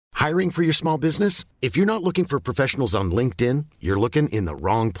Hiring for your small business? If you're not looking for professionals on LinkedIn, you're looking in the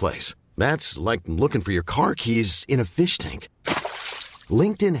wrong place. That's like looking for your car keys in a fish tank.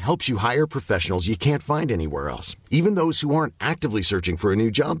 LinkedIn helps you hire professionals you can't find anywhere else, even those who aren't actively searching for a new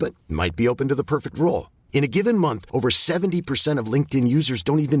job but might be open to the perfect role. In a given month, over 70% of LinkedIn users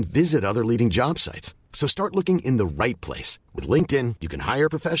don't even visit other leading job sites. So start looking in the right place. With LinkedIn, you can hire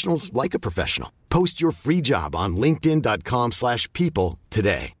professionals like a professional. Post your free job on linkedin.com/people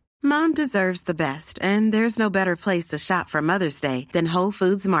today. Mom deserves the best, and there's no better place to shop for Mother's Day than Whole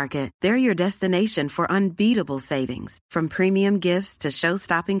Foods Market. They're your destination for unbeatable savings, from premium gifts to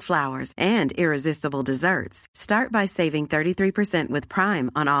show-stopping flowers and irresistible desserts. Start by saving 33% with Prime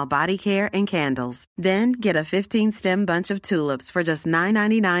on all body care and candles. Then get a 15-stem bunch of tulips for just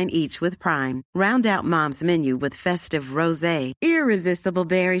 $9.99 each with Prime. Round out Mom's menu with festive rosé, irresistible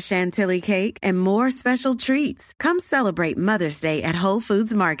berry chantilly cake, and more special treats. Come celebrate Mother's Day at Whole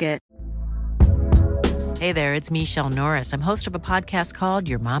Foods Market. Hey there, it's Michelle Norris. I'm host of a podcast called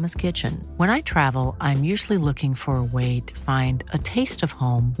Your Mama's Kitchen. When I travel, I'm usually looking for a way to find a taste of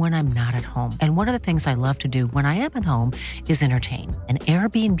home when I'm not at home. And one of the things I love to do when I am at home is entertain. And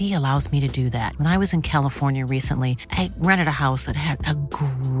Airbnb allows me to do that. When I was in California recently, I rented a house that had a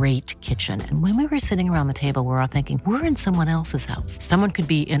great kitchen. And when we were sitting around the table, we're all thinking, we're in someone else's house. Someone could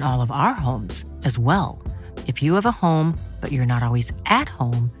be in all of our homes as well. If you have a home, but you're not always at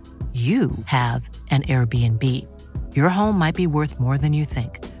home, you have an Airbnb. Your home might be worth more than you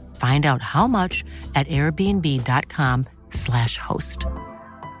think. Find out how much at airbnb.com/host.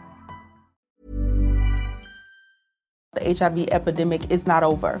 The HIV epidemic is not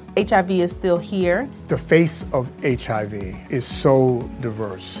over. HIV is still here. The face of HIV is so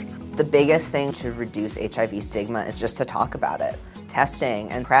diverse. The biggest thing to reduce HIV stigma is just to talk about it.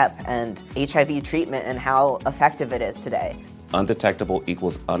 Testing and PrEP and HIV treatment and how effective it is today. Undetectable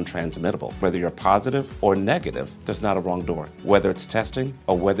equals untransmittable. Whether you're positive or negative, there's not a wrong door. Whether it's testing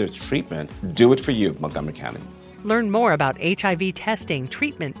or whether it's treatment, do it for you, Montgomery County. Learn more about HIV testing,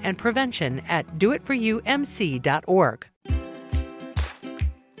 treatment, and prevention at doitforyoumc.org.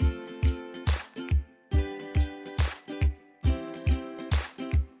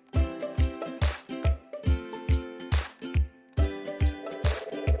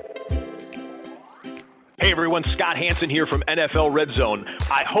 Hey everyone, Scott Hansen here from NFL Red Zone.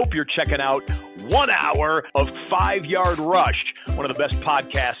 I hope you're checking out 1 hour of 5-Yard Rush, one of the best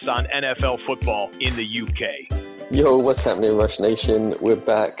podcasts on NFL football in the UK. Yo, what's happening, Rush Nation? We're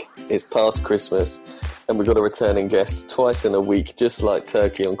back. It's past Christmas, and we've got a returning guest twice in a week, just like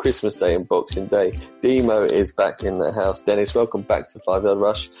Turkey on Christmas Day and Boxing Day. Demo is back in the house. Dennis, welcome back to 5-Yard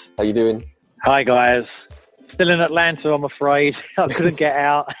Rush. How you doing? Hi, guys. Still in Atlanta, I'm afraid. I couldn't get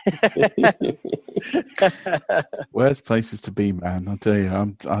out. Worst places to be, man. I'll tell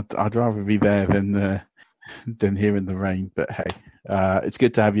you, I'd rather be there than here in the rain. But hey, it's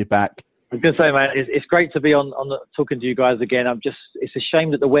good to have you back. I was going to say, man, it's great to be on talking to you guys again. It's a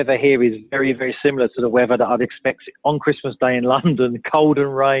shame that the weather here is very, very similar to the weather that I'd expect on Christmas Day in London, cold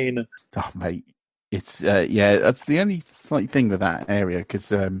and rain. Oh, mate, it's that's the only slight thing with that area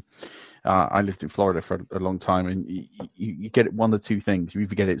because. I lived in Florida for a long time, and you get one of the two things. You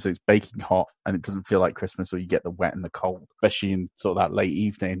either get it so it's baking hot and it doesn't feel like Christmas, or you get the wet and the cold, especially in sort of that late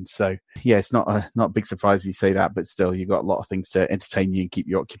evening. So yeah, it's not a big surprise when you say that, but still, you've got a lot of things to entertain you and keep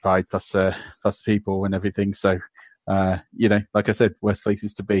you occupied, plus people and everything. So like I said, worst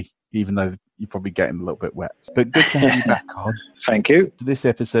places to be, even though you're probably getting a little bit wet. But good to have you back on. Thank you. This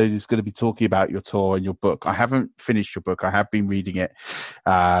episode is going to be talking about your tour and your book. I haven't finished your book. I have been reading it.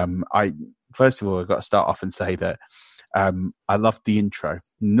 First of all, I've got to start off and say that I loved the intro.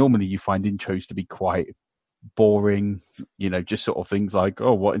 Normally you find intros to be quite boring, just sort of things like,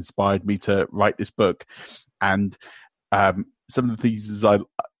 oh, what inspired me to write this book? And some of the things I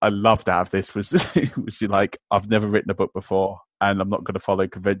loved out of this was like, I've never written a book before, and I'm not going to follow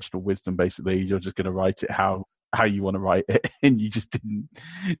conventional wisdom. Basically, you're just going to write it how you want to write it, and you just didn't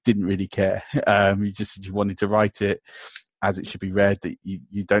really care. You just said you wanted to write it as it should be read, that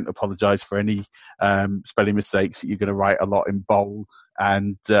you don't apologize for any spelling mistakes, that you're going to write a lot in bold,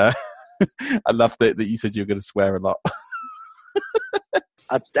 and I loved that you said you were going to swear a lot.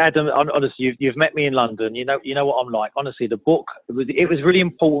 Adam, honestly, you've met me in London. You know what I'm like. Honestly, the book, it was really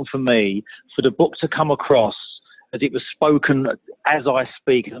important for me for the book to come across as it was spoken as I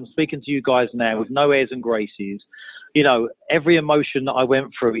speak. I'm speaking to you guys now with no airs and graces. Every emotion that I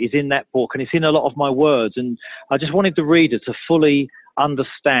went through is in that book, and it's in a lot of my words. And I just wanted the reader to fully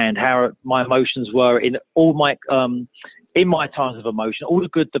understand how my emotions were in all my in my times of emotion, all the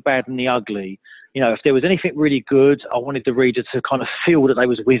good, the bad, and the ugly. You know, if there was anything really good, I wanted the reader to kind of feel that they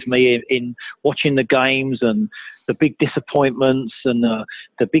was with me in watching the games and the big disappointments and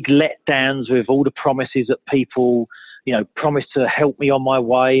the big letdowns with all the promises that people, you know, promised to help me on my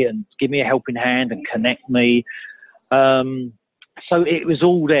way and give me a helping hand and connect me. So it was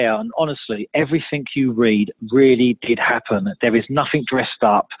all there. And honestly, everything you read really did happen. There is nothing dressed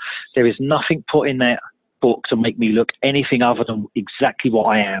up. There is nothing put in that book to make me look anything other than exactly what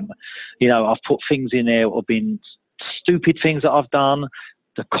I am. You know, I've put things in there that have been stupid things that I've done,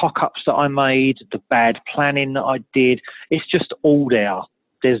 the cock-ups that I made, the bad planning that I did. It's just all there.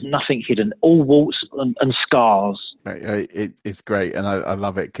 There's nothing hidden, all warts and scars. It's great, and I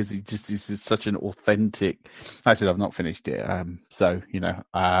love it because it just is such an authentic. I said I've not finished it, so you know,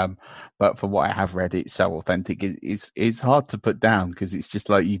 but for what I have read, it's so authentic. It's hard to put down because it's just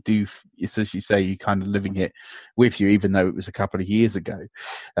like you do. It's as you say, you kind of living it with you, even though it was a couple of years ago.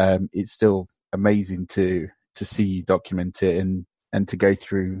 It's still amazing to see you document it and to go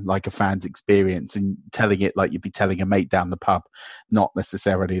through like a fan's experience and telling it like you'd be telling a mate down the pub, not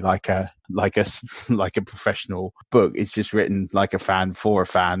necessarily like a professional book. It's just written like a fan for a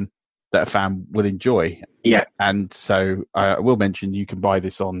fan that a fan would enjoy. Yeah. And so I will mention you can buy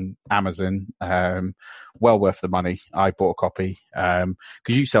this on Amazon. Well worth the money. I bought a copy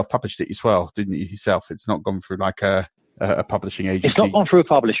because you self-published it as well, didn't you yourself? It's not gone through like a publishing agency. It's not gone through a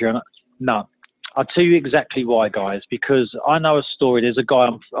publisher. No. I'll tell you exactly why, guys, because I know a story. There's a guy,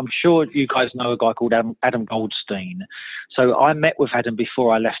 I'm sure you guys know a guy called Adam Goldstein. So I met with Adam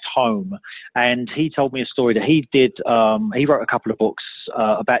before I left home, and he told me a story that he did. He wrote a couple of books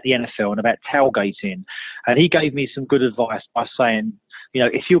about the NFL and about tailgating, and he gave me some good advice by saying, you know,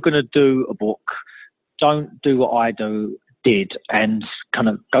 if you're going to do a book, don't do what I did and kind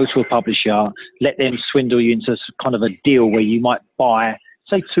of go to a publisher, let them swindle you into kind of a deal where you might buy,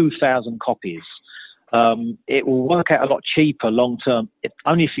 say, 2,000 copies. It will work out a lot cheaper long term,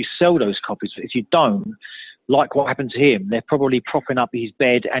 only if you sell those copies. But if you don't, like what happened to him, they're probably propping up his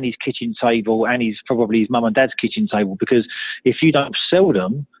bed and his kitchen table and probably his mum and dad's kitchen table, because if you don't sell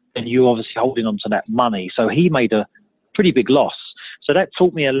them, then you're obviously holding on to that money. So he made a pretty big loss. So that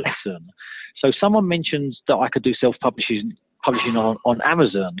taught me a lesson. So someone mentioned that I could do self-publishing on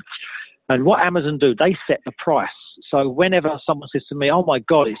Amazon. And what Amazon do, they set the price. So whenever someone says to me, oh my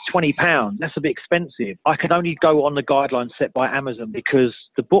God, it's £20, that's a bit expensive, I can only go on the guidelines set by Amazon because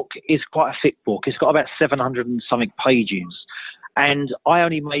the book is quite a thick book. It's got about 700 and something pages. And I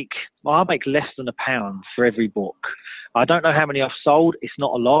make less than £1 for every book. I don't know how many I've sold. It's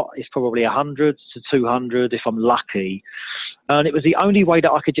not a lot. It's probably 100 to 200 if I'm lucky. And it was the only way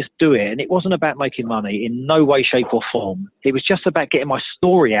that I could just do it. And it wasn't about making money in no way, shape or form. It was just about getting my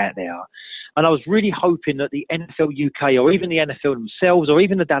story out there. And I was really hoping that the NFL UK or even the NFL themselves or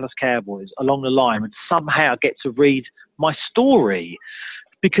even the Dallas Cowboys along the line would somehow get to read my story.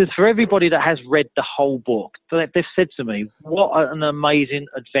 Because for everybody that has read the whole book, they've said to me, what an amazing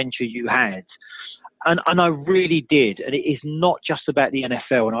adventure you had. And I really did. And it is not just about the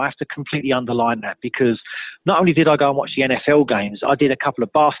NFL. And I have to completely underline that, because not only did I go and watch the NFL games, I did a couple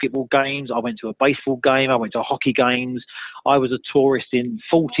of basketball games. I went to a baseball game. I went to hockey games. I was a tourist in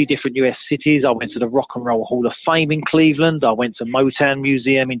 40 different US cities. I went to the Rock and Roll Hall of Fame in Cleveland. I went to Motown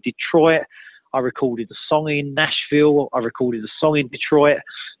Museum in Detroit. I recorded a song in Nashville. I recorded a song in Detroit.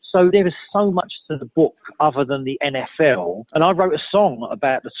 So there is so much to the book other than the NFL. And I wrote a song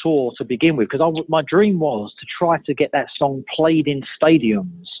about the tour to begin with, because my dream was to try to get that song played in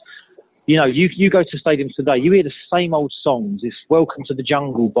stadiums. You know, you go to stadiums today, you hear the same old songs. It's Welcome to the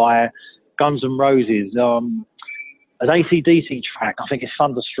Jungle by Guns N' Roses, an AC/DC track, I think it's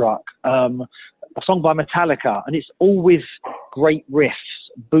Thunderstruck, a song by Metallica, and it's all with great riffs,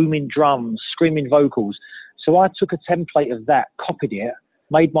 booming drums, screaming vocals. So I took a template of that, copied it,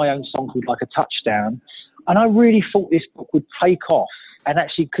 made my own song called Like a Touchdown, and I really thought this book would take off and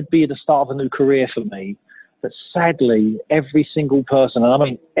actually could be the start of a new career for me. But sadly, every single person, and I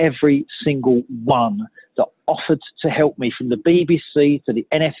mean every single one, that offered to help me, from the BBC to the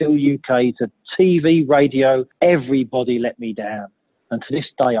NFL UK to TV, radio, everybody let me down. And to this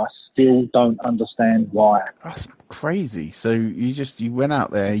day, I still don't understand why. That's crazy. So you went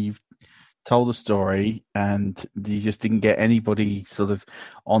out there, you've told a story, and you just didn't get anybody sort of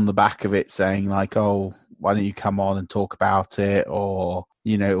on the back of it saying like, oh, why don't you come on and talk about it, or,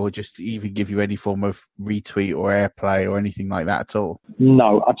 you know, or just even give you any form of retweet or airplay or anything like that at all?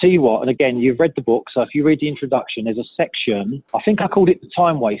 No, I'll tell you what, and again, you've read the book, so if you read the introduction, there's a section, I think I called it The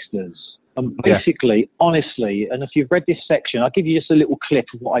Time Wasters. And basically, honestly, and if you've read this section, I'll give you just a little clip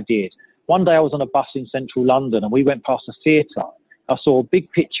of what I did. One day I was on a bus in central London and we went past a theatre. I saw a big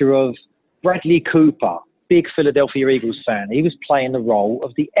picture of Bradley Cooper, big Philadelphia Eagles fan. He was playing the role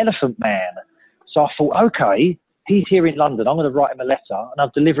of the Elephant Man. So I thought, okay, he's here in London. I'm going to write him a letter and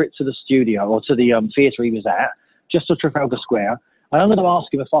I'll deliver it to the studio or to the theatre he was at, just to Trafalgar Square. And I'm going to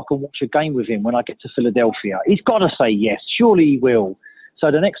ask him if I can watch a game with him when I get to Philadelphia. He's got to say yes. Surely he will.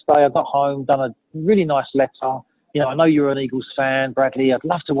 So the next day I got home, done a really nice letter. You know, I know you're an Eagles fan, Bradley. I'd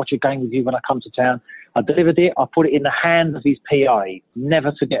love to watch a game with you when I come to town. I delivered it. I put it in the hand of his PA,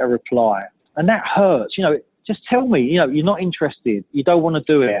 never to get a reply. And that hurts. You know, just tell me, you know, you're not interested. You don't want to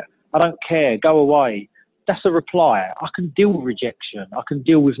do it. I don't care. Go away. That's a reply. I can deal with rejection. I can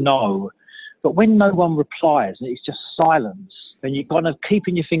deal with no. But when no one replies and it's just silence, and you're kind of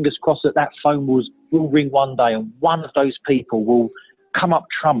keeping your fingers crossed that that phone will ring one day and one of those people will come up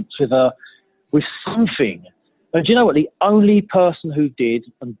trumps with something. And do you know what? The only person who did,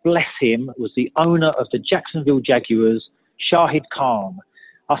 and bless him, was the owner of the Jacksonville Jaguars, Shahid Khan.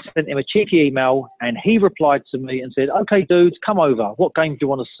 I sent him a cheeky email and he replied to me and said, okay, dude, come over. What game do you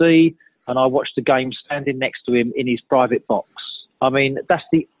want to see? And I watched the game standing next to him in his private box. I mean, that's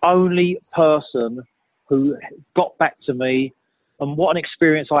the only person who got back to me. And what an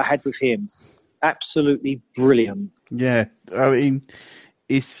experience I had with him. Absolutely brilliant. Yeah, I mean,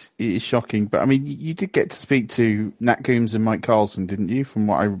 it's shocking. But, I mean, you did get to speak to Nat Coombs and Mike Carlson, didn't you, from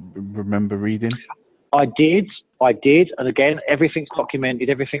what I remember reading? I did. And again, everything's documented.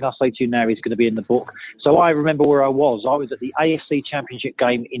 Everything I say to you now is going to be in the book. So I remember where I was. I was at the AFC Championship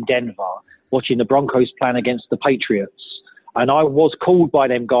game in Denver watching the Broncos playing against the Patriots. And I was called by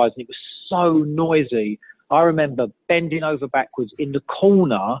them guys, and it was so noisy. I remember bending over backwards in the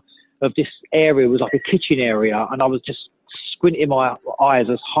corner of this area. It was like a kitchen area, and I was just squinting my eyes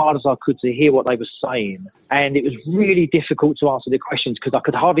as hard as I could to hear what they were saying. And it was really difficult to answer the questions because I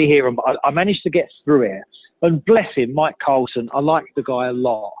could hardly hear them, but I managed to get through it. And bless him, Mike Carlson, I liked the guy a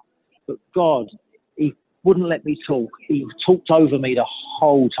lot. But God, he wouldn't let me talk. He talked over me the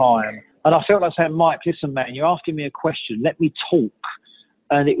whole time. And I felt like saying, Mike, listen, man, you're asking me a question. Let me talk.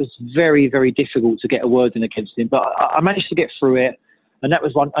 And it was very, very difficult to get a word in against him. But I managed to get through it. And that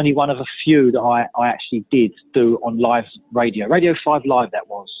was only one of a few that I actually did do on live radio. Radio 5 Live, that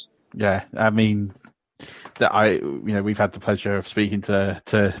was. Yeah, I mean, we've had the pleasure of speaking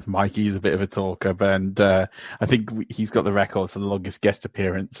to Mikey. He's a bit of a talker, and I think he's got the record for the longest guest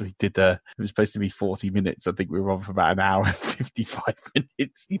appearance. We did it was supposed to be 40 minutes. I think we were on for about an hour and 55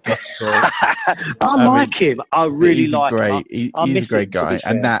 minutes. He does talk. I like him. I really like him. He's a great guy,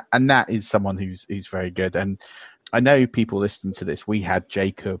 and that is someone who's very good. And I know people listening to this, we had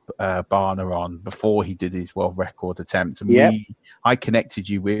Jacob Barner on before he did his world record attempt. And I connected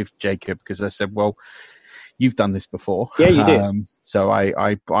you with Jacob because I said, well, you've done this before. Yeah, you did. So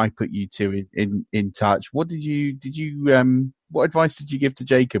I put you two in touch. What what advice did you give to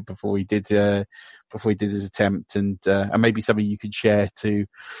Jacob before he did his attempt? And maybe something you could share to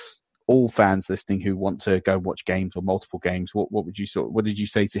all fans listening who want to go watch games or multiple games. What did you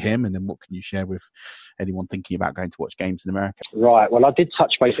say to him, and then what can you share with anyone thinking about going to watch games in America? Right. Well, I did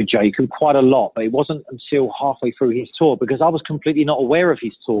touch base with Jacob quite a lot, but it wasn't until halfway through his tour because I was completely not aware of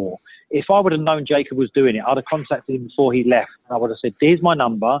his tour. If I would have known Jacob was doing it, I'd have contacted him before he left. I would have said, here's my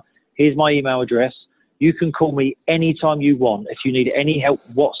number, here's my email address. You can call me anytime you want if you need any help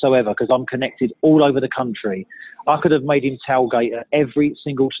whatsoever because I'm connected all over the country. I could have made him tailgate at every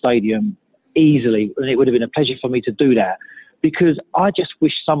single stadium easily, and it would have been a pleasure for me to do that because I just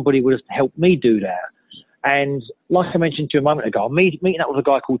wish somebody would have helped me do that. And like I mentioned to you a moment ago, I'm meeting up with a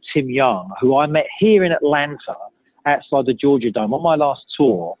guy called Tim Young, who I met here in Atlanta outside the Georgia Dome on my last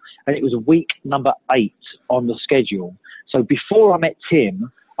tour, and it was week number 8 on the schedule. So before I met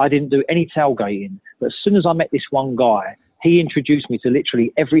Tim, I didn't do any tailgating. But as soon as I met this one guy, he introduced me to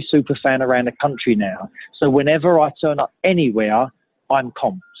literally every super fan around the country now. So whenever I turn up anywhere, I'm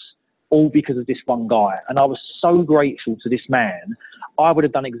comped, all because of this one guy. And I was so grateful to this man. I would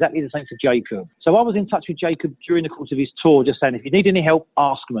have done exactly the same for Jacob. So I was in touch with Jacob during the course of his tour, just saying, if you need any help,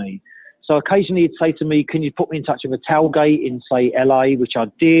 ask me. So occasionally he'd say to me, can you put me in touch with a tailgate in, say, LA, which I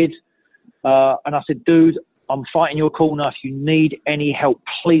did. And I said, dude, I'm fighting your corner. If you need any help,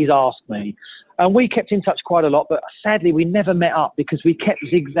 please ask me. And we kept in touch quite a lot, but sadly we never met up because we kept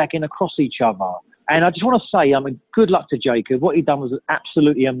zigzagging across each other. And I just want to say, good luck to Jacob. What he done was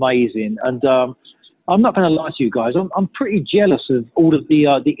absolutely amazing. And I'm not going to lie to you guys. I'm pretty jealous of all of the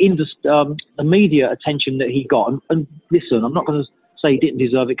media attention that he got. And listen, I'm not going to say he didn't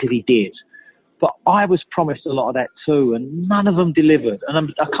deserve it because he did. But I was promised a lot of that too, and none of them delivered.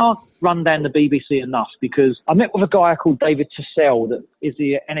 And I can't run down the BBC enough because I met with a guy called David Tassell that is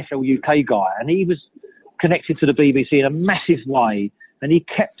the NFL UK guy, and he was connected to the BBC in a massive way. And he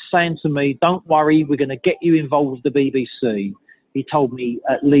kept saying to me, don't worry, we're going to get you involved with the BBC. He told me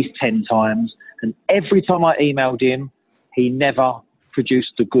at least 10 times. And every time I emailed him, he never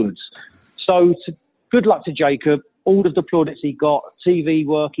produced the goods. So good luck to Jacob. All of the plaudits he got, TV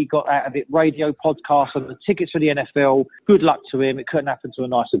work he got out of it, radio, podcast, and the tickets for the NFL. Good luck to him. It couldn't happen to a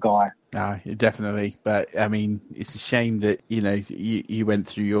nicer guy. No, definitely. But I mean, it's a shame that, you know, you went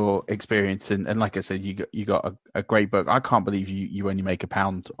through your experience and like I said, you got a great book. I can't believe you only make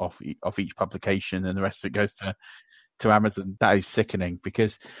 £1 off each publication and the rest of it goes to Amazon. That is sickening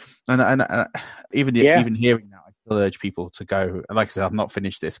because, and even hearing that, I still urge people to go. Like I said, I've not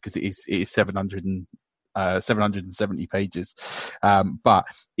finished this because it is 770 pages, but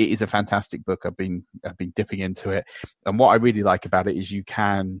it is a fantastic book. I've been dipping into it, and what I really like about it is you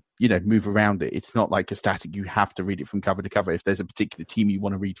can, you know, move around it. It's not like a static. You have to read it from cover to cover. If there's a particular team you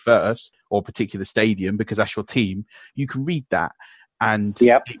want to read first, or a particular stadium because that's your team, you can read that, and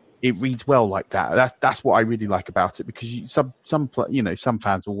it reads well like that. That's what I really like about it because some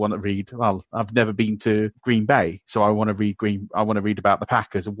fans will want to read. Well, I've never been to Green Bay, so I want to read about the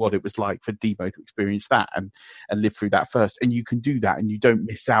Packers and what it was like for Debo to experience that and live through that first. And you can do that, and you don't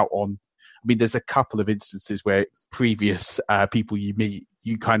miss out on. I mean, there's a couple of instances where previous people you meet,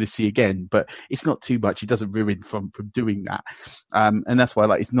 you kind of see again, but it's not too much. It doesn't ruin from doing that. And that's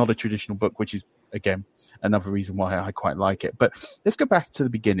why it's not a traditional book, which is, again, another reason why I quite like it. But let's go back to the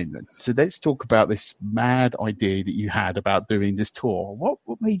beginning then. So let's talk about this mad idea that you had about doing this tour.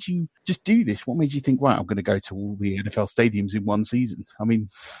 What made you just do this? What made you think, right, I'm going to go to all the NFL stadiums in one season? I mean,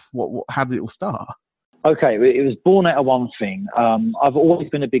 how did it all start? Okay, it was born out of one thing. I've always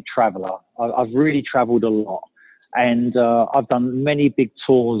been a big traveller. I've really travelled a lot. And I've done many big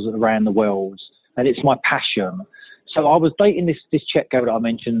tours around the world. And it's my passion. So I was dating this Czech girl that I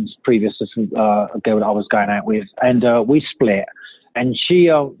mentioned previously, a girl that I was going out with. And we split. And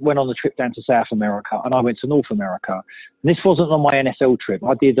she went on the trip down to South America. And I went to North America. And this wasn't on my NFL trip.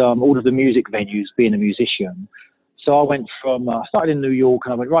 I did all of the music venues, being a musician. So I went I started in New York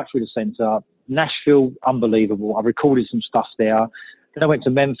and I went right through the centre. Nashville, unbelievable. I recorded some stuff there. Then I went to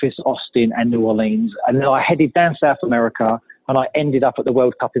Memphis, Austin, and New Orleans. And then I headed down South America, and I ended up at the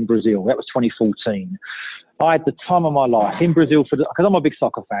World Cup in Brazil. That was 2014. I had the time of my life in Brazil because I'm a big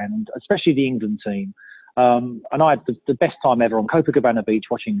soccer fan, and especially the England team. And I had the best time ever on Copacabana Beach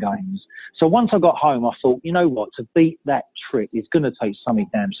watching games. So once I got home, I thought, you know what? To beat that trip is going to take something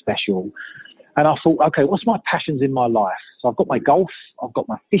damn special. And I thought, okay, what's my passions in my life? So I've got my golf, I've got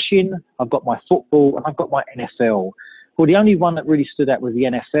my fishing, I've got my football, and I've got my NFL. Well, the only one that really stood out was the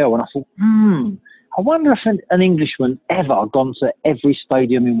NFL. And I thought, I wonder if an Englishman ever gone to every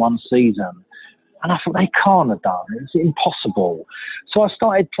stadium in one season. And I thought, they can't have done. It's impossible. So I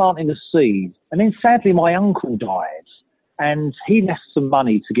started planting the seed. And then sadly, my uncle died. And he left some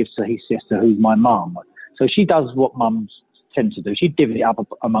money to give to his sister, who's my mum. So she does what mums tend to do. She divvied it up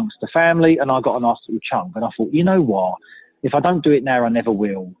amongst the family, and I got a nice little chunk. And I thought, you know what? If I don't do it now, I never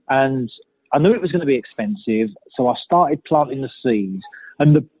will. And I knew it was going to be expensive, so I started planting the seeds.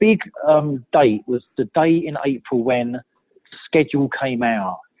 And the big date was the day in April when the schedule came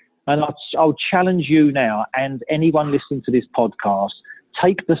out. And I'll challenge you now and anyone listening to this podcast,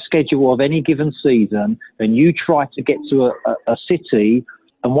 take the schedule of any given season and you try to get to a city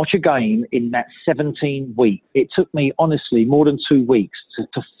and watch a game in that 17 weeks. It took me, honestly, more than 2 weeks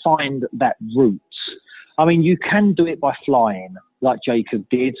to find that route. I mean, you can do it by flying like Jacob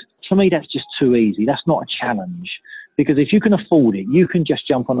did. To me, that's just too easy. That's not a challenge. Because if you can afford it, you can just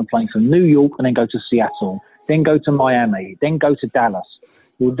jump on a plane from New York and then go to Seattle, then go to Miami, then go to Dallas.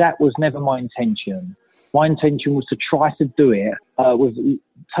 Well, that was never my intention. My intention was to try to do it with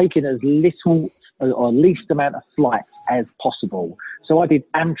taking as little or least amount of flights as possible. So I did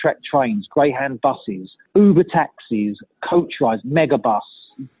Amtrak trains, Greyhound buses, Uber taxis, coach rides, Megabus,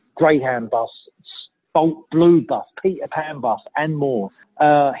 Greyhound bus, Bolt Blue bus, Peter Pan bus, and more.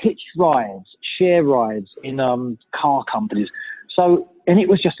 Hitch rides, share rides in car companies. So, and it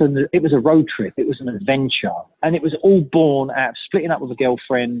was a road trip. It was an adventure, and it was all born out of splitting up with a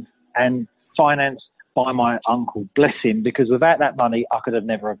girlfriend and financed by my uncle. Bless him, because without that money, I could have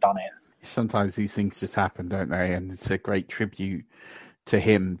never have done it. Sometimes these things just happen, don't they? And it's a great tribute to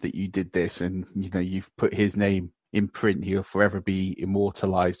him that you did this, and you've put his name in print. He'll forever be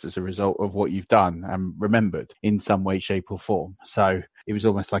immortalized as a result of what you've done and remembered in some way, shape, or form. So it was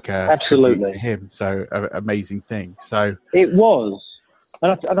almost like absolutely to him. So amazing thing. So it was,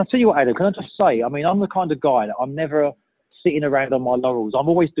 and I'll tell you what, Adam. Can I just say? I mean, I'm the kind of guy that I'm never sitting around on my laurels. I'm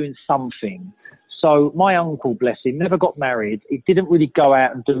always doing something. So my uncle, bless him, never got married. He didn't really go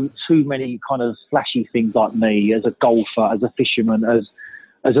out and do too many kind of flashy things like me as a golfer, as a fisherman, as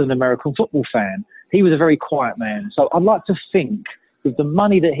an American football fan. He was a very quiet man. So I'd like to think with the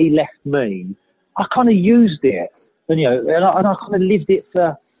money that he left me, I kind of used it, and I kind of lived it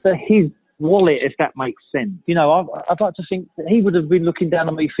for his wallet, if that makes sense. I'd like to think that he would have been looking down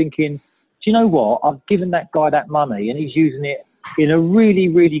on me thinking, do you know what? I've given that guy that money and he's using it in a really,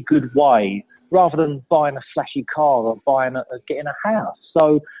 really good way, rather than buying a flashy car or getting a house.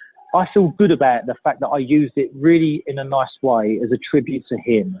 So I feel good about the fact that I used it really in a nice way as a tribute to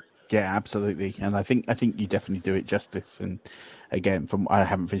him. Yeah, absolutely. And I think you definitely do it justice. And again, I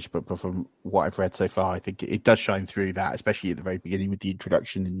haven't finished the book, but from what I've read so far, I think it does shine through that, especially at the very beginning with the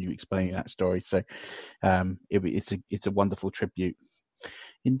introduction and you explaining that story. So it's a wonderful tribute.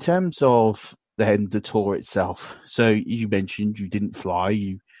 In terms of then the tour itself, so you mentioned you didn't fly,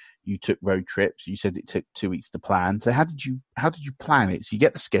 you took road trips. You said it took 2 weeks to plan. So how did you plan it? So you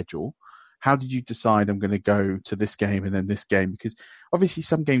get the schedule. How did you decide I'm going to go to this game and then this game? Because obviously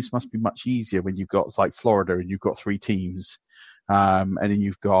some games must be much easier when you've got like Florida and you've got 3 teams. And then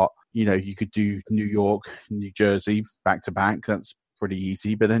you've got, you could do New York, New Jersey back to back. That's pretty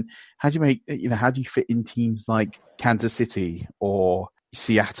easy. But then how do you fit in teams like Kansas City or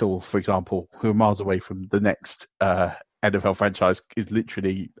Seattle, for example, who are miles away from the next NFL franchise, is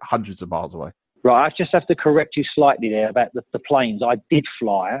literally hundreds of miles away? Right, I just have to correct you slightly there about the planes. I did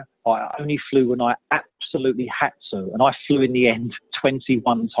fly. I only flew when I absolutely had to, and I flew in the end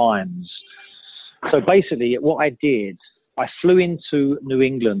 21 times. So basically, what I did, I flew into New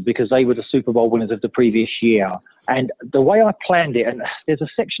England because they were the Super Bowl winners of the previous year. And the way I planned it, and there's a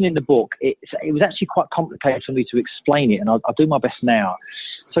section in the book, it was actually quite complicated for me to explain it, and I'll do my best now.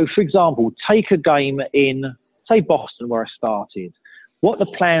 So, for example, take a game in, say, Boston, where I started. What the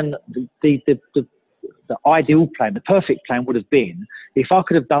plan, the ideal plan, the perfect plan would have been if I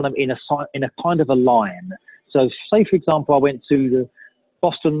could have done them in a kind of a line. So say, for example, I went to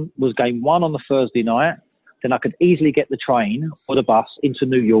Boston was game 1 on the Thursday night. Then I could easily get the train or the bus into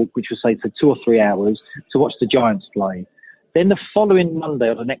New York, which would say for 2 or 3 hours, to watch the Giants play. Then the following Monday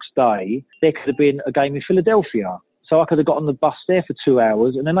or the next day, there could have been a game in Philadelphia. So I could have got on the bus there for 2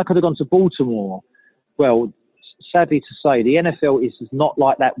 hours, and then I could have gone to Baltimore. Well, sadly to say, the NFL is not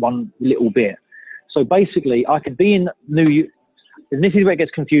like that one little bit. So basically, I could be in New York, and this is where it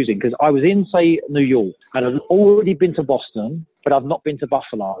gets confusing, because I was in, say, New York, and I've already been to Boston, but I've not been to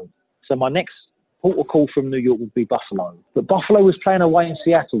Buffalo. So my next port of call from New York would be Buffalo. But Buffalo was playing away in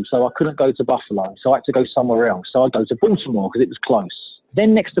Seattle, so I couldn't go to Buffalo. So I had to go somewhere else. So I'd go to Baltimore because it was close.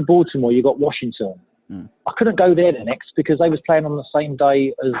 Then next to Baltimore, you got Washington. I couldn't go there the next because they was playing on the same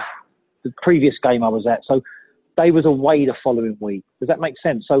day as the previous game I was at. So they was away the following week. Does that make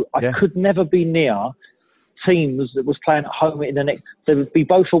sense? So I could never be near teams that was playing at home in the next. They would be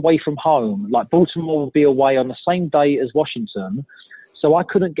both away from home. Like Baltimore would be away on the same day as Washington. So I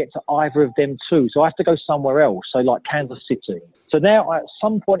couldn't get to either of them too. So I have to go somewhere else. So like Kansas City. So now at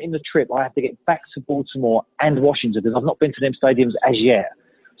some point in the trip, I have to get back to Baltimore and Washington because I've not been to them stadiums as yet.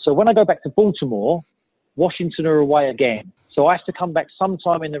 So when I go back to Baltimore, Washington are away again. So I have to come back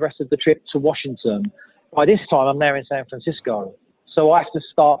sometime in the rest of the trip to Washington. By this time, I'm now in San Francisco. So I have to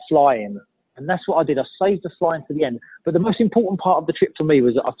start flying. And that's what I did. I saved the flying to the end. But the most important part of the trip for me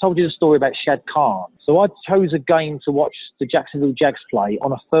was that I've told you the story about Shad Khan. So I chose a game to watch the Jacksonville Jags play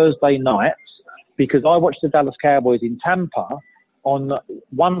on a Thursday night because I watched the Dallas Cowboys in Tampa on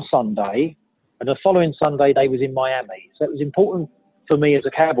one Sunday, and the following Sunday they was in Miami. So it was important for me as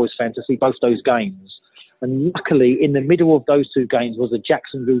a Cowboys fan to see both those games. And luckily, in the middle of those two games was a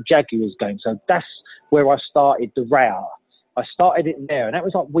Jacksonville Jaguars game. So that's where I started the route. I started it there, and that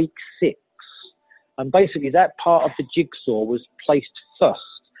was like week 6. And basically, that part of the jigsaw was placed first.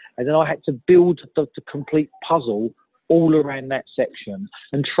 And then I had to build the complete puzzle all around that section.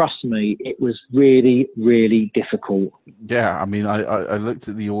 And trust me, it was really, really difficult. Yeah, I mean, I looked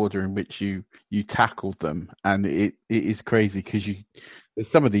at the order in which you tackled them, and it is crazy because there's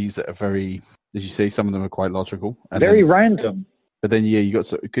some of these that are very, as you say, some of them are quite logical. And very random. But then, yeah, you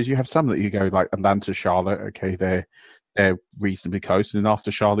got, because you have some that you go like Atlanta, Charlotte, okay, they're reasonably close. And then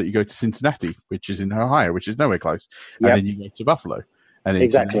after Charlotte, you go to Cincinnati, which is in Ohio, which is nowhere close. And then you go to Buffalo. And then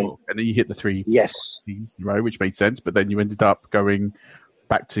exactly. And then you hit the 3 teams in a row, which made sense. But then you ended up going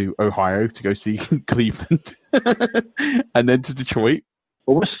back to Ohio to go see Cleveland and then to Detroit.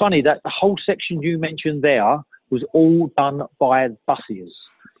 Well, what's funny, that the whole section you mentioned there was all done by buses.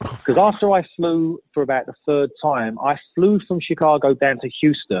 Because after I flew for about the 3rd time, I flew from Chicago down to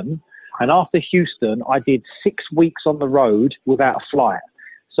Houston. And after Houston, I did 6 weeks on the road without a flight.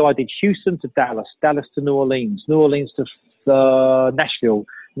 So I did Houston to Dallas, Dallas to New Orleans, New Orleans to Nashville,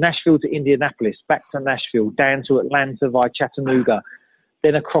 Nashville to Indianapolis, back to Nashville, down to Atlanta via Chattanooga,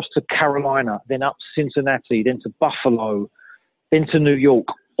 then across to Carolina, then up to Cincinnati, then to Buffalo, then to New York.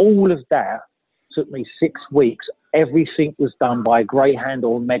 All of that took me 6 weeks. Everything was done by Greyhound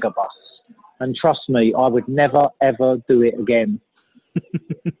or Megabus. And trust me, I would never, ever do it again.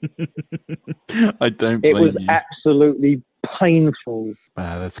 I don't blame you. It was absolutely painful.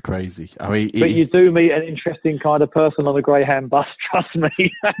 Wow, that's crazy. I mean, but you do meet an interesting kind of person on a Greyhound bus, trust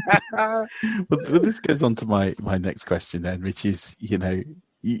me. Well, this goes on to my next question then, which is,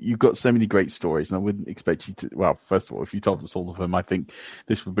 you've got so many great stories, and I wouldn't expect you to. Well, first of all, if you told us all of them, I think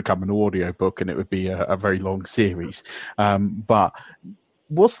this would become an audio book, and it would be a very long series. But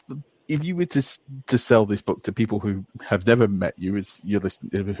if you were to sell this book to people who have never met you,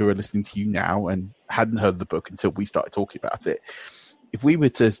 who are listening to you now and hadn't heard the book until we started talking about it, if we were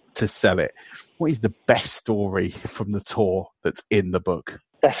to sell it, what is the best story from the tour that's in the book?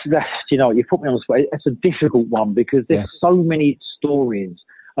 That's you put me on the spot. It's a difficult one because there's so many stories,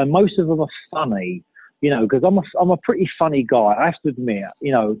 and most of them are funny. Because I'm a pretty funny guy. I have to admit,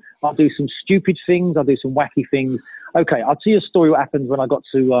 I'll do some stupid things. I'll do some wacky things. Okay, I'll tell you a story what happened when I got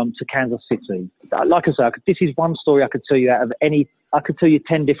to Kansas City. Like I said, this is one story I could tell you out of any. I could tell you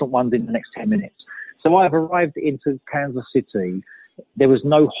 10 different ones in the next 10 minutes. So I've arrived into Kansas City. There was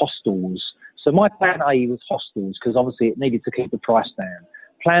no hostels. So my plan A was hostels because obviously it needed to keep the price down.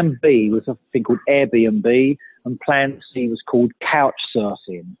 Plan B was a thing called Airbnb, and Plan C was called couch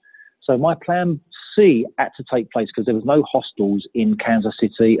surfing. So my Plan C had to take place because there was no hostels in Kansas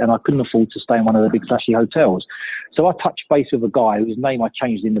City and I couldn't afford to stay in one of the big flashy hotels. So I touched base with a guy whose name I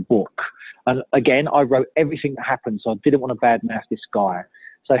changed in the book. And again, I wrote everything that happened, so I didn't want to badmouth this guy.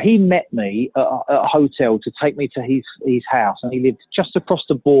 So he met me at a hotel to take me to his house, and he lived just across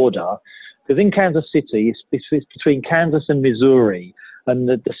the border. Because in Kansas City, it's between Kansas and Missouri, and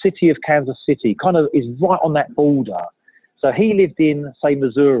the city of Kansas City kind of is right on that border. So he lived in, say,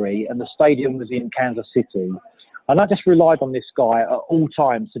 Missouri, and the stadium was in Kansas City. And I just relied on this guy at all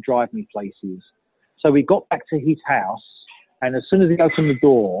times to drive me places. So we got back to his house, and as soon as he opened the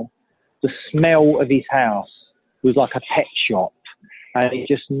door, the smell of his house was like a pet shop, and it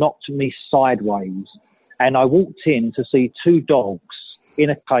just knocked me sideways. And I walked in to see 2 dogs in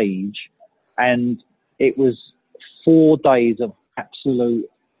a cage, and it was 4 days of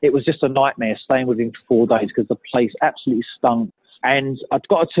it was just a nightmare staying with him for 4 days because the place absolutely stunk. And I've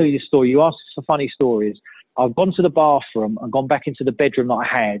got to tell you a story. You asked for funny stories. I've gone to the bathroom and gone back into the bedroom that I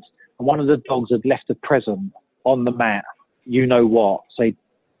had, and one of the dogs had left a present on the mat. You know what? So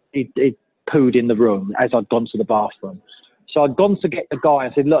it pooed in the room as I'd gone to the bathroom. So I'd gone to get the guy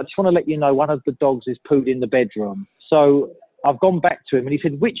and said, look, I just want to let you know one of the dogs is pooed in the bedroom. So I've gone back to him and he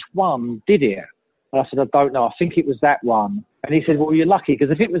said, which one did it? And I said, I don't know. I think it was that one. And he said, well, you're lucky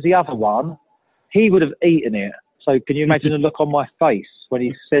because if it was the other one, he would have eaten it. So can you imagine the look on my face when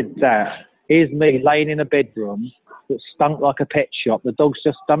he said that? Here's me laying in a bedroom that stunk like a pet shop. The dog's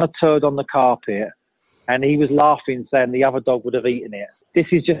just done a turd on the carpet and he was laughing saying the other dog would have eaten it. This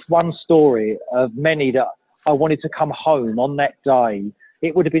is just one story of many that I wanted to come home on that day.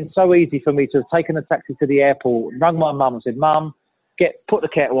 It would have been so easy for me to have taken a taxi to the airport, rung my mum and said, Mum, put the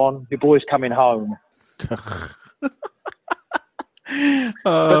kettle on, your boy's coming home.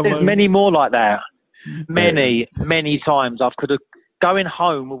 But there's many more like that. Many times I could have going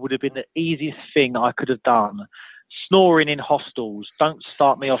home would have been the easiest thing I could have done. Snoring in hostels. Don't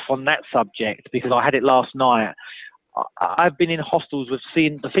start me off on that subject because I had it last night. I've been in hostels with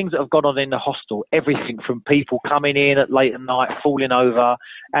seeing the things that have gone on in the hostel. Everything from people coming in at late at night, falling over,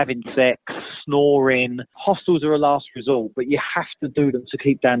 having sex, snoring. Hostels are a last resort, but you have to do them to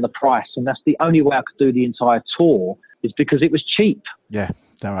keep down the price. And that's the only way I could do the entire tour is because it was cheap. Yeah,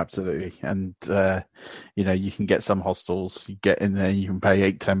 no, absolutely. And, you can get some hostels, you get in there, you can pay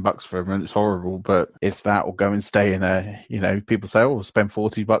 $8-10 for them and it's horrible, but it's that or go and stay in people say, oh, spend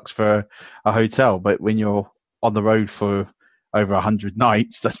 $40 for a hotel. But when you're on the road for over 100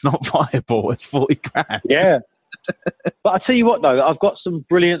 nights, that's not viable. It's 40 grand. Yeah. But I tell you what, though, I've got some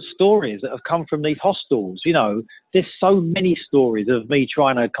brilliant stories that have come from these hostels. There's so many stories of me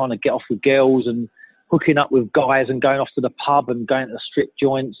trying to kind of get off with girls and hooking up with guys and going off to the pub and going to the strip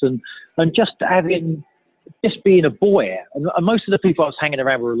joints and just being a boy. And most of the people I was hanging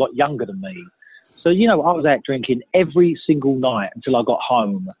around were a lot younger than me. So, I was out drinking every single night until I got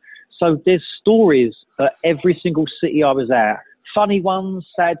home. So there's stories at every single city I was at. Funny ones,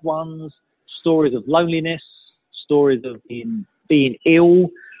 sad ones, stories of loneliness, stories of being ill.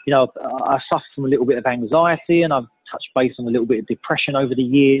 I suffer from a little bit of anxiety and I've touched base on a little bit of depression over the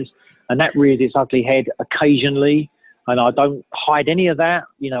years, and that rears its ugly head occasionally. And I don't hide any of that.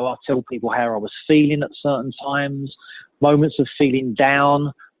 You know, I tell people how I was feeling at certain times, moments of feeling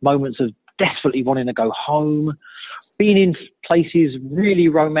down, moments of desperately wanting to go home, being in places, really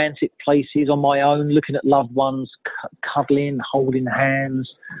romantic places on my own, looking at loved ones, cuddling, holding hands.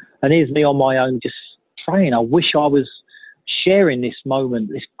 And here's me on my own, just praying. I wish I was sharing this moment,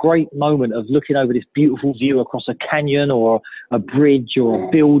 this great moment of looking over this beautiful view across a canyon or a bridge or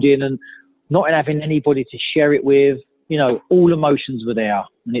a building, and not having anybody to share it with. You know, all emotions were there,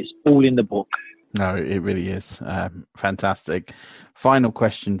 and it's all in the book. No, it really is. Fantastic. Final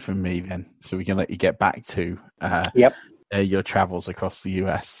question from me then, so we can let you get back to your travels across the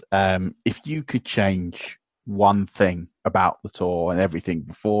US. If you could change one thing about the tour and everything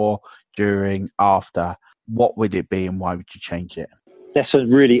before, during, after, what would it be and why would you change it? That's a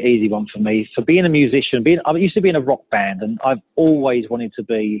really easy one for me. For being a musician, I used to be in a rock band, and I've always wanted to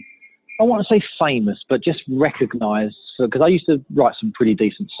be, I want to say famous, but just recognised, because I used to write some pretty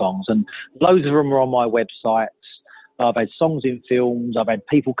decent songs, and loads of them are on my websites. I've had songs in films, I've had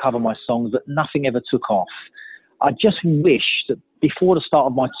people cover my songs, but nothing ever took off. I just wish that before the start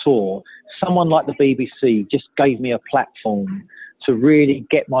of my tour, someone like the BBC just gave me a platform to really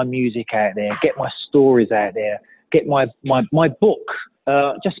get my music out there, get my stories out there, get my book.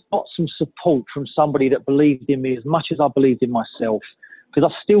 Just got some support from somebody that believed in me as much as I believed in myself,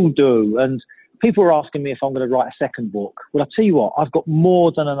 because I still do. And people are asking me if I'm going to write a second book. Well, I tell you what, I've got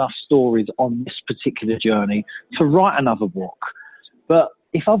more than enough stories on this particular journey to write another book. But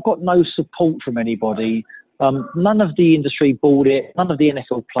if I've got no support from anybody, none of the industry bought it. None of the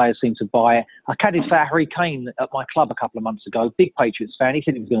NFL players seem to buy it. I caddied for Harry Kane at my club a couple of months ago, big Patriots fan. He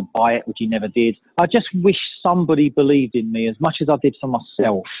said he was going to buy it, which he never did. I just wish somebody believed in me as much as I did for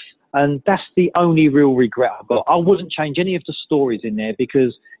myself. And that's the only real regret I've got. I wouldn't change any of the stories in there,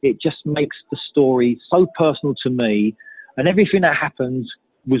 because it just makes the story so personal to me. And everything that happened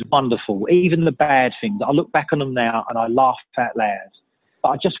was wonderful, even the bad things. I look back on them now and I laugh out loud. But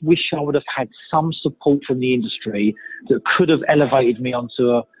I just wish I would have had some support from the industry that could have elevated me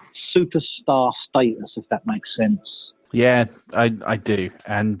onto a superstar status, if that makes sense. Yeah, I do.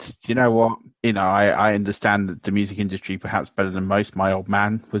 And you know what? You know, I understand that the music industry perhaps better than most. My old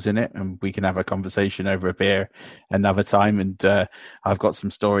man was in it, and we can have a conversation over a beer another time. And I've got some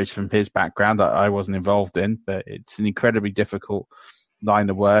stories from his background that I wasn't involved in, but it's an incredibly difficult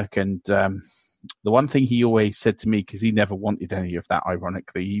line of work. And the one thing he always said to me, because he never wanted any of that,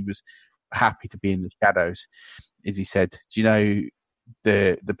 ironically, he was happy to be in the shadows, is he said, do you know,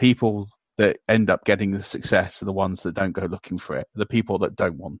 the people that end up getting the success are the ones that don't go looking for it. The people that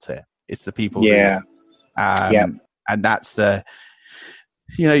don't want it. It's the people. And that's the,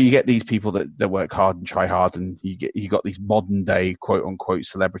 you know, you get these people that work hard and try hard, and you got these modern day quote unquote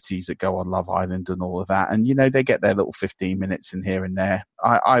celebrities that go on Love Island and all of that. And, you know, they get their little 15 minutes in here and there.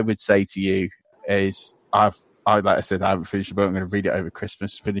 I would say to you is like I said, I haven't finished the book. I'm going to read it over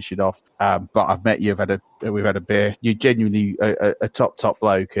Christmas, finish it off. But I've met you. We've had a beer. You're genuinely a top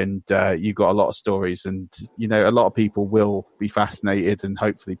bloke, and you've got a lot of stories. And, you know, a lot of people will be fascinated, and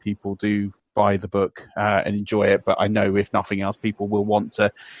hopefully people do buy the book and enjoy it. But I know if nothing else, people will want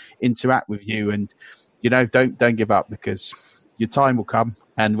to interact with you. And, you know, don't give up, because your time will come.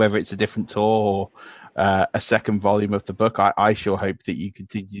 And whether it's a different tour or a second volume of the book, I sure hope that you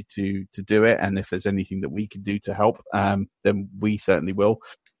continue to do it. And if there's anything that we can do to help, then we certainly will.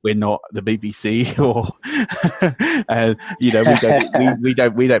 We're not the BBC, or you know,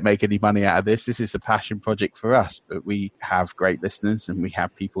 we don't make any money out of this. This is a passion project for us, but we have great listeners and we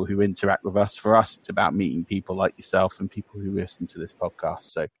have people who interact with us. For us, it's about meeting people like yourself and people who listen to this podcast.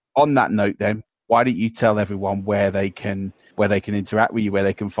 So on that note, then, why don't you tell everyone where they can interact with you, where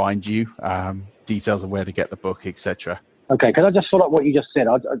they can find you, details of where to get the book, etc. Okay, because I just follow up what you just said.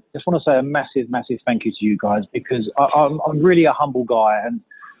 I just want to say a massive thank you to you guys, because I'm really a humble guy, and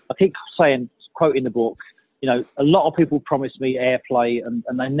I keep quoting the book, you know, a lot of people promised me airplay and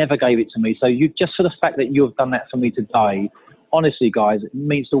they never gave it to me. So you, just for the fact that you have done that for me today, honestly, guys, it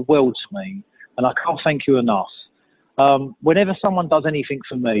means the world to me, and I can't thank you enough. Whenever someone does anything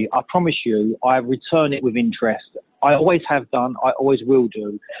for me, I promise you, I return it with interest. I always have done. I always will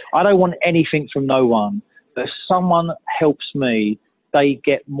do. I don't want anything from no one. But if someone helps me, they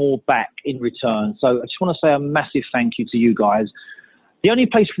get more back in return. So I just want to say a massive thank you to you guys. The only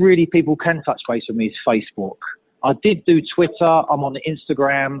place really people can touch base with me is Facebook. I did do Twitter. I'm on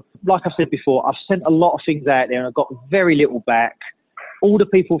Instagram. Like I said before, I've sent a lot of things out there and I've got very little back. All the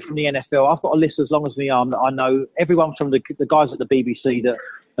people from the NFL, I've got a list as long as my arm that I know. Everyone from the guys at the BBC,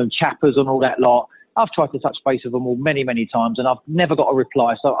 and Chappers and all that lot. I've tried to touch base with them all many, many times, and I've never got a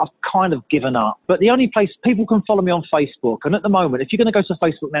reply. So I've kind of given up. But the only place people can follow me on Facebook, and at the moment, if you're going to go to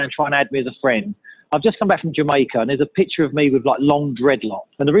Facebook now and try and add me as a friend, I've just come back from Jamaica, and there's a picture of me with like long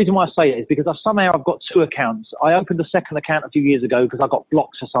dreadlocks. And the reason why I say it is because I've got 2 accounts. I opened a second account a few years ago because I got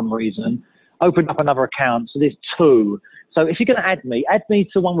blocked for some reason. Opened up another account, so there's 2. So if you're going to add me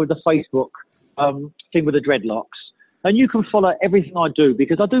to one with the Facebook thing with the dreadlocks. And you can follow everything I do,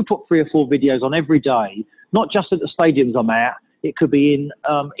 because I do put 3 or 4 videos on every day, not just at the stadiums I'm at. It could be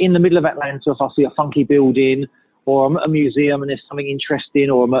in the middle of Atlanta if I see a funky building, or I'm at a museum and there's something interesting,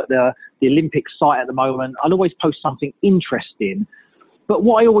 or I'm at the Olympic site at the moment. I'll always post something interesting. But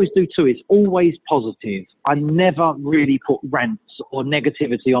what I always do too is always positive. I never really put rants or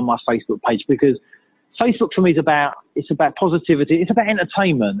negativity on my Facebook page, because Facebook for me is about positivity. It's about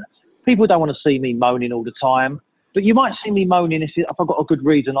entertainment. People don't want to see me moaning all the time. But you might see me moaning if I've got a good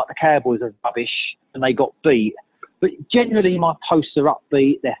reason, like the Cowboys are rubbish and they got beat. But generally my posts are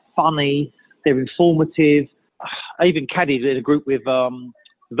upbeat, they're funny, they're informative. I even caddied in a group with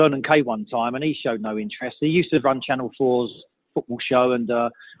Vernon Kay one time, and he showed no interest. He used to run Channel 4's football show, and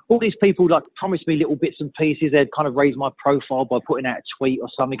all these people like promised me little bits and pieces. They'd kind of raise my profile by putting out a tweet or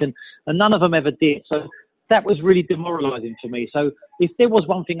something, and none of them ever did. So that was really demoralising for me. So if there was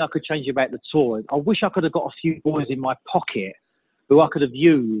one thing I could change about the tour, I wish I could have got a few boys in my pocket who I could have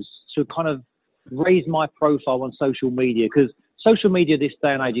used to kind of raise my profile on social media, because social media this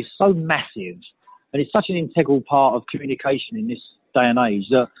day and age is so massive, and it's such an integral part of communication in this day and age,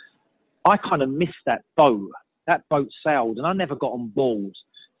 that I kind of missed that boat. That boat sailed and I never got on board.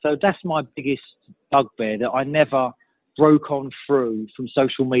 So that's my biggest bugbear, that I never broke on through from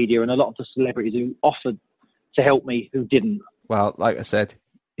social media, and a lot of the celebrities who offered to help me who didn't. Well, like I said,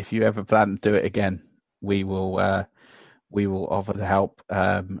 if you ever plan to do it again, we will offer to help,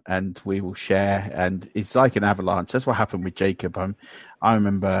 and we will share. And it's like an avalanche. That's what happened with Jacob. I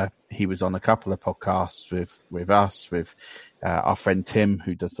remember he was on a couple of podcasts with us, with our friend Tim,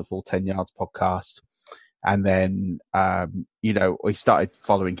 who does the Full 10 Yards podcast. And then, we started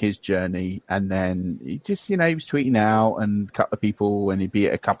following his journey, and then he just, he was tweeting out and a couple of people, and he beat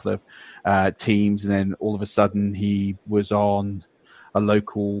a couple of teams. And then all of a sudden he was on a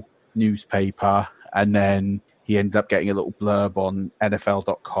local newspaper, and then he ended up getting a little blurb on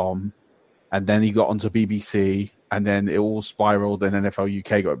NFL.com, and then he got onto BBC, and then it all spiraled, and NFL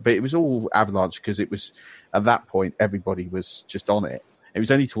UK got it. But it was all avalanche, because it was, at that point, everybody was just on it. It was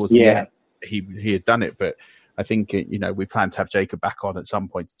only towards the end he had done it, but I think we plan to have Jacob back on at some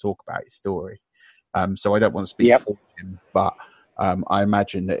point to talk about his story. So I don't want to speak for him, but I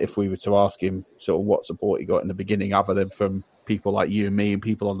imagine that if we were to ask him sort of what support he got in the beginning, other than from people like you and me and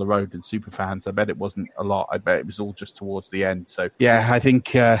people on the road and super fans, I bet it wasn't a lot. I bet it was all just towards the end. So yeah, I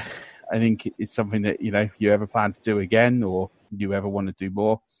think it's something that you ever plan to do again, or you ever want to do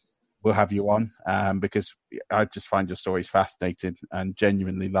more, we'll have you on, because I just find your stories fascinating and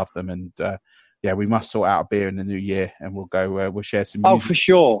genuinely love them. And we must sort out a beer in the new year, and we'll go. We'll share some music. Oh, for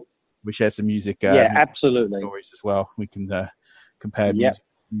sure. We'll share some music. Absolutely. Stories as well. We can compare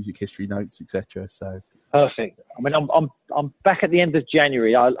music history notes, etc. So perfect. I mean, I'm back at the end of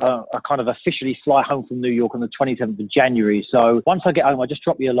January. I kind of officially fly home from New York on the 27th of January. So once I get home, I just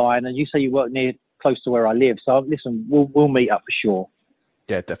drop you a line, and you say you work close to where I live. So listen, we'll meet up for sure.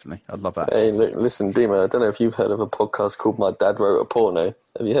 Yeah, definitely. I'd love that. Hey, look, listen, Dima, I don't know if you've heard of a podcast called My Dad Wrote a Porno.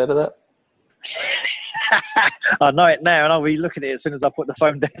 Have you heard of that? I know it now, and I'll be looking at it as soon as I put the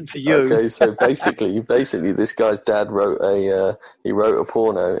phone down for you. Okay, so basically, this guy's dad wrote a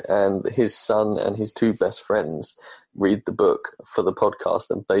porno, and his son and his 2 best friends read the book for the podcast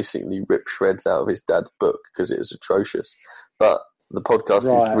and basically rip shreds out of his dad's book because it is atrocious. But the podcast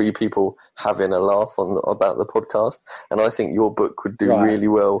is 3 people having a laugh about the podcast, and I think your book would do really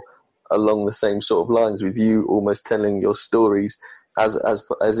well along the same sort of lines, with you almost telling your stories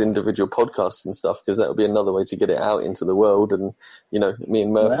as individual podcasts and stuff, because that would be another way to get it out into the world. And me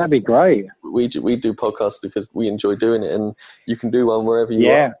and Murph, that'd be great. We do podcasts because we enjoy doing it, and you can do one wherever you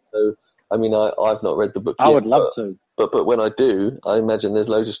are. So I mean, I've not read the book yet. I would love to. But when I do, I imagine there's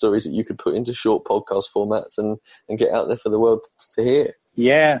loads of stories that you could put into short podcast formats and get out there for the world to hear.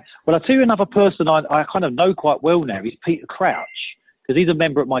 Yeah. Well, I'll tell you another person I kind of know quite well now. He's Peter Crouch, because he's a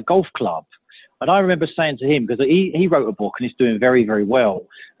member at my golf club. And I remember saying to him, because he wrote a book and he's doing very, very well.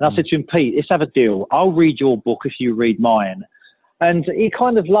 And I said to him, Pete, let's have a deal. I'll read your book if you read mine. And he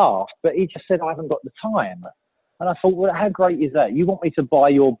kind of laughed, but he just said, I haven't got the time. And I thought, well, how great is that? You want me to buy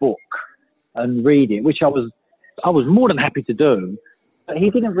your book and read it, which I was more than happy to do. But he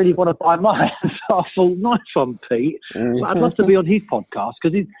didn't really want to buy mine. So I thought, nice one, Pete. But I'd love to be on his podcast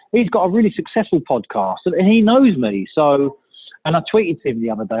because he's got a really successful podcast and he knows me. So, and I tweeted to him the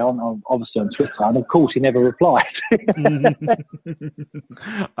other day, obviously on Twitter, and of course he never replied.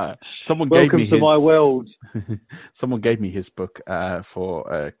 Someone Welcome gave me to my world. Someone gave me his book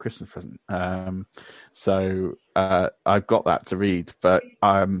for a Christmas present. So I've got that to read. But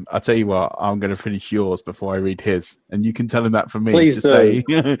I'll tell you what, I'm going to finish yours before I read his. And you can tell him that for me. Please do.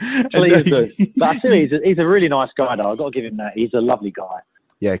 Please do. But But I tell you, he's a really nice guy, though. I've got to give him that. He's a lovely guy.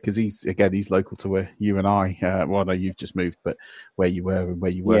 Yeah, because he's local to where you and I. Well, no, you've just moved, but where you were and where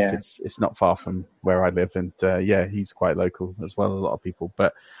you work, Yeah. it's not far from where I live, and he's quite local as well. A lot of people,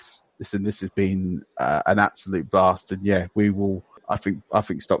 but listen, this has been an absolute blast, and we will. I think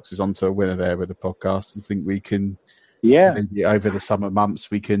Stocks is onto a winner there with the podcast. I think we can, maybe over the summer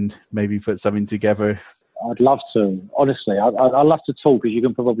months we can maybe put something together. I'd love to. Honestly, I love to talk, as you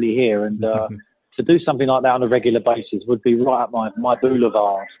can probably hear, and. To do something like that on a regular basis would be right up my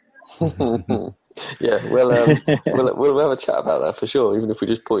boulevard. We'll have a chat about that for sure, even if we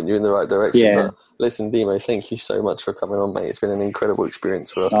just point you in the right direction. Yeah. But listen, Demo, thank you so much for coming on, mate. It's been an incredible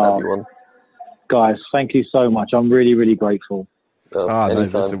experience for us to have you on. Guys, thank you so much. I'm really, really grateful.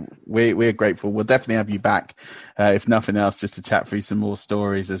 We're grateful. We'll definitely have you back, if nothing else, just to chat through some more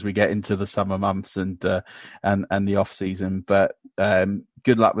stories as we get into the summer months and the off season. But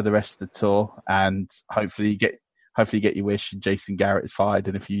good luck with the rest of the tour, and hopefully you get your wish. And Jason Garrett is fired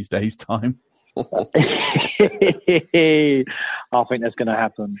in a few days' time. I think that's going to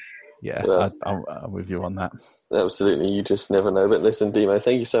happen. Yeah, I'm with you on that. Absolutely, you just never know. But listen, Demo,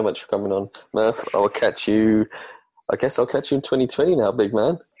 thank you so much for coming on. Murph, I'll catch you in 2020 now, big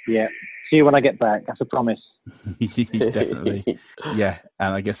man. Yeah. See you when I get back. That's a promise. Definitely. Yeah,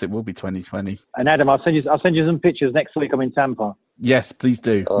 and I guess it will be 2020. And Adam, I'll send you some pictures next week. I'm in Tampa. Yes, please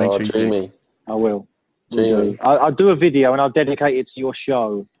do. Make sure dreamy. you do. I will. Dreamy. I'll do a video and I'll dedicate it to your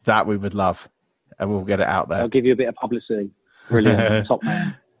show. That we would love, and we'll get it out there. I'll give you a bit of publicity. Brilliant. Top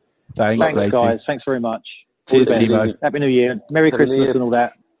man. Thanks guys. Thanks very much. Cheers, Timo. Happy New Year. Merry Christmas and all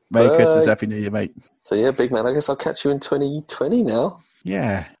that. Merry Christmas, Happy New Year, mate. So big man, I guess I'll catch you in 2020 now.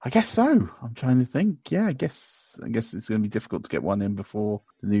 Yeah, I guess so. I'm trying to think. Yeah, I guess it's going to be difficult to get one in before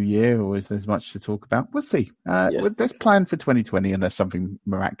the new year, or is there much to talk about? We'll see. Let's plan for 2020 unless something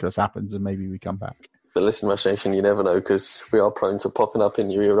miraculous happens and maybe we come back. But listen, Rush Nation, you never know, because we are prone to popping up in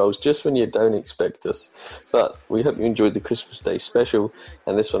your ear rolls just when you don't expect us. But we hope you enjoyed the Christmas Day special,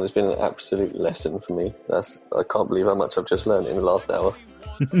 and this one has been an absolute lesson for me. I can't believe how much I've just learned in the last hour.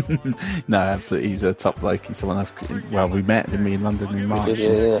 No, absolutely. He's a top bloke. He's someone we met, didn't we, in London in March?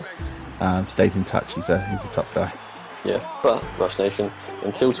 Stayed in touch. He's a top guy. Yeah, but Rush Nation,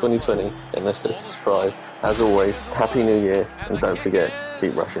 until 2020, unless there's a surprise, as always, Happy New Year, and don't forget,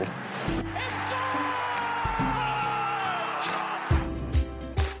 keep rushing.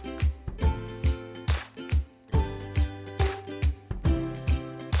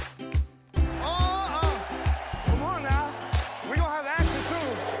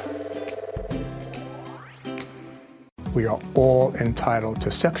 We are all entitled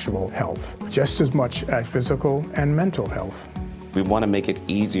to sexual health, just as much as physical and mental health. We want to make it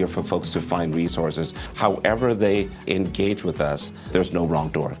easier for folks to find resources. However they engage with us, there's no wrong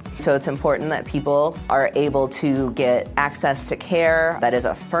door. So it's important that people are able to get access to care that is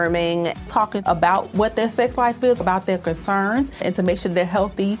affirming. Talking about what their sex life is, about their concerns, and to make sure they're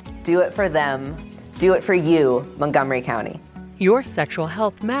healthy. Do it for them. Do it for you, Montgomery County. Your sexual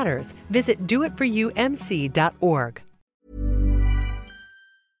health matters. Visit doitforyoumc.org.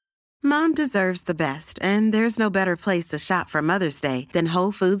 Mom deserves the best, and there's no better place to shop for Mother's Day than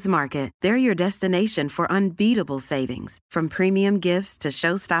Whole Foods Market. They're your destination for unbeatable savings, from premium gifts to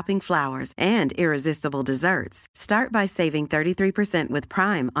show-stopping flowers and irresistible desserts. Start by saving 33% with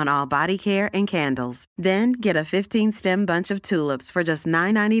Prime on all body care and candles. Then get a 15-stem bunch of tulips for just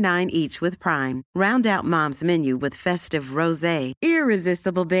 $9.99 each with Prime. Round out Mom's menu with festive rosé,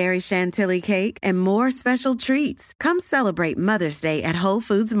 irresistible berry chantilly cake, and more special treats. Come celebrate Mother's Day at Whole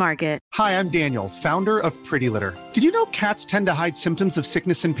Foods Market. Hi, I'm Daniel, founder of Pretty Litter. Did you know cats tend to hide symptoms of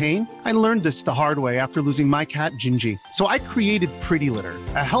sickness and pain? I learned this the hard way after losing my cat, Gingy. So I created Pretty Litter,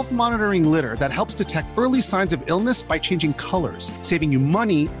 a health monitoring litter that helps detect early signs of illness by changing colors, saving you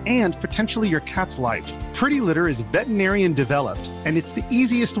money and potentially your cat's life. Pretty Litter is veterinarian developed, and it's the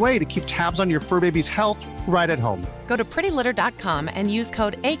easiest way to keep tabs on your fur baby's health right at home. Go to prettylitter.com and use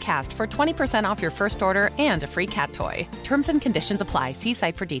code ACAST for 20% off your first order and a free cat toy. Terms and conditions apply. See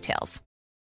site for details.